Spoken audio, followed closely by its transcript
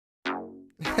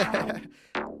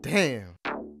Damn.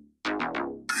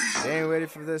 They ain't ready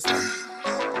for this one.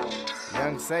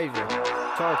 Young Xaviour,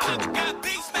 talk to him.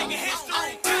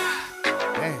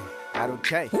 Damn, not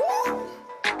okay.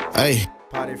 Hey.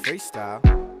 Party freestyle.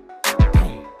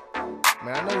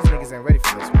 Man, I know these niggas ain't ready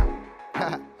for this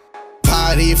one.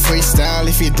 Party freestyle,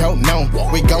 if you don't know,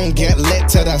 we gon' get lit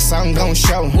till the sun gon'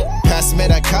 show. Pass me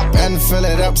the cup and fill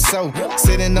it up so.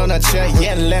 Sitting on a chair,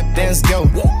 yeah, let dance go.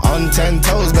 On 10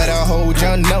 toes, better hold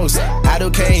your nose.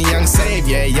 I2K, Young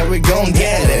Xaviour, yeah, we gon'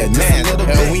 get it, man.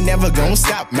 And we never gon'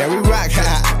 stop, man, we rock,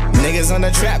 niggas on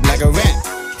the trap like a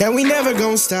rat. And we never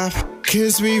gon' stop,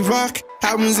 cause we rock.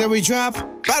 Albums that we drop,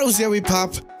 bottles that we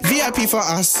pop. VIP for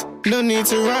us, no need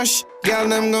to rush. Girl,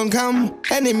 them gon' come,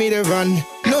 enemy to run.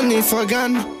 No need for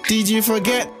gun, DJ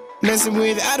forget. Messing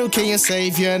with I2K and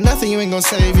Xaviour, nothing you ain't gon'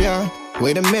 save ya.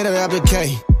 Wait a minute,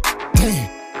 I2K. Damn.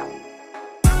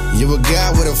 You a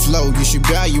guy with a flow, you should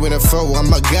bow you in a foe.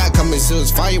 I'm a guy coming soon,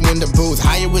 fire in the booth.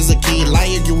 Higher is a key,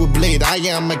 liar you a blade, I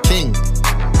am a king.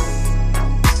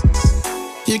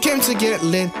 You came to get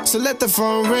lit, so let the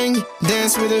phone ring.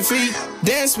 Dance with the feet,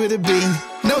 dance with the beat.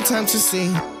 No time to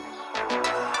sing.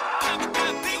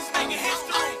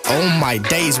 On my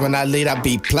days when I lit, I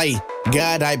beat play.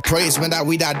 God I praise when I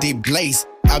weed, I deep blaze.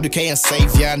 I2K and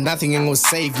Xaviour, nothing ain't gon'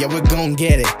 save ya. We gon'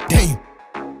 get it, damn.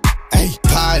 Hey,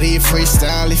 party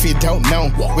freestyle, if you don't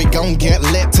know, we gon' get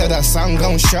lit till the sun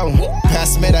gon' show.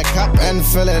 Pass me the cup and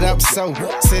fill it up so.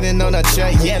 Sitting on a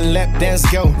chair, yeah, let dance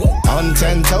go. On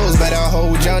 10 toes, better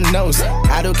hold your nose.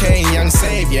 I2K, Young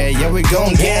Xaviour, yeah, we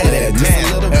gon' get it,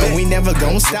 man. And we never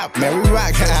gon' stop, man, we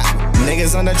rock.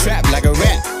 Niggas on the trap like a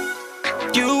rat.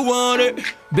 You want it,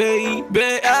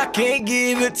 baby, I can't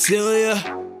give it to ya.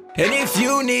 And if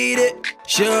you need it,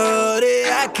 shorty,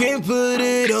 I can put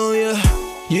it on ya.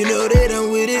 You know that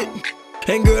I'm with it,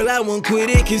 and girl, I won't quit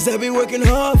it, cause I've been working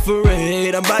hard for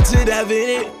it. I'm about to dive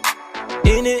in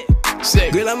it.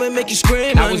 Sick. Girl, I'ma make you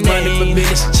scream. I was minding my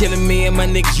business, chillin' me and my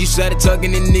niggas. You started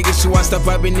talking to niggas, so I stopped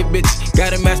popping the bitches.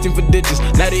 Got them asking for ditches,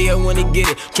 now they all wanna get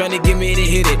it. Tryna get me to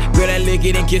hit it, girl, I lick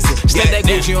it and kiss it. Slap that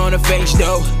Gucci on the face,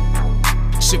 though.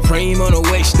 Supreme on the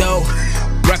waist, though.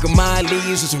 Rockin' my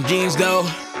leaves with some jeans, though.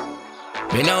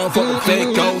 Man, I don't fuck with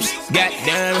fake ghosts,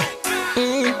 goddamn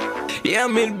it. Yeah,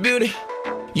 I'm in the building.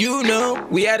 You know,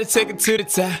 we had to take it to the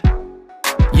top.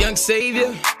 Young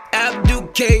Xaviour,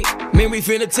 I2K, man, we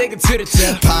finna take it to the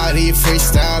top. Party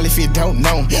freestyle, if you don't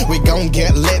know, we gon'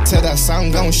 get lit till the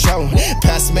sun gon' show.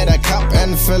 Pass me the cup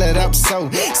and fill it up so.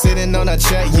 Sitting on a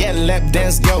chair, yeah, let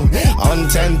dance go. On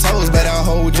 10 toes, better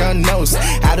hold your nose.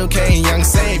 I2K, Young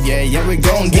Xaviour, yeah, we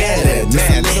gon' get it,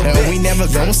 man. And we never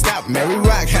gon' stop, man, we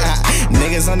rock.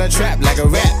 Niggas on the trap like a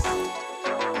rat.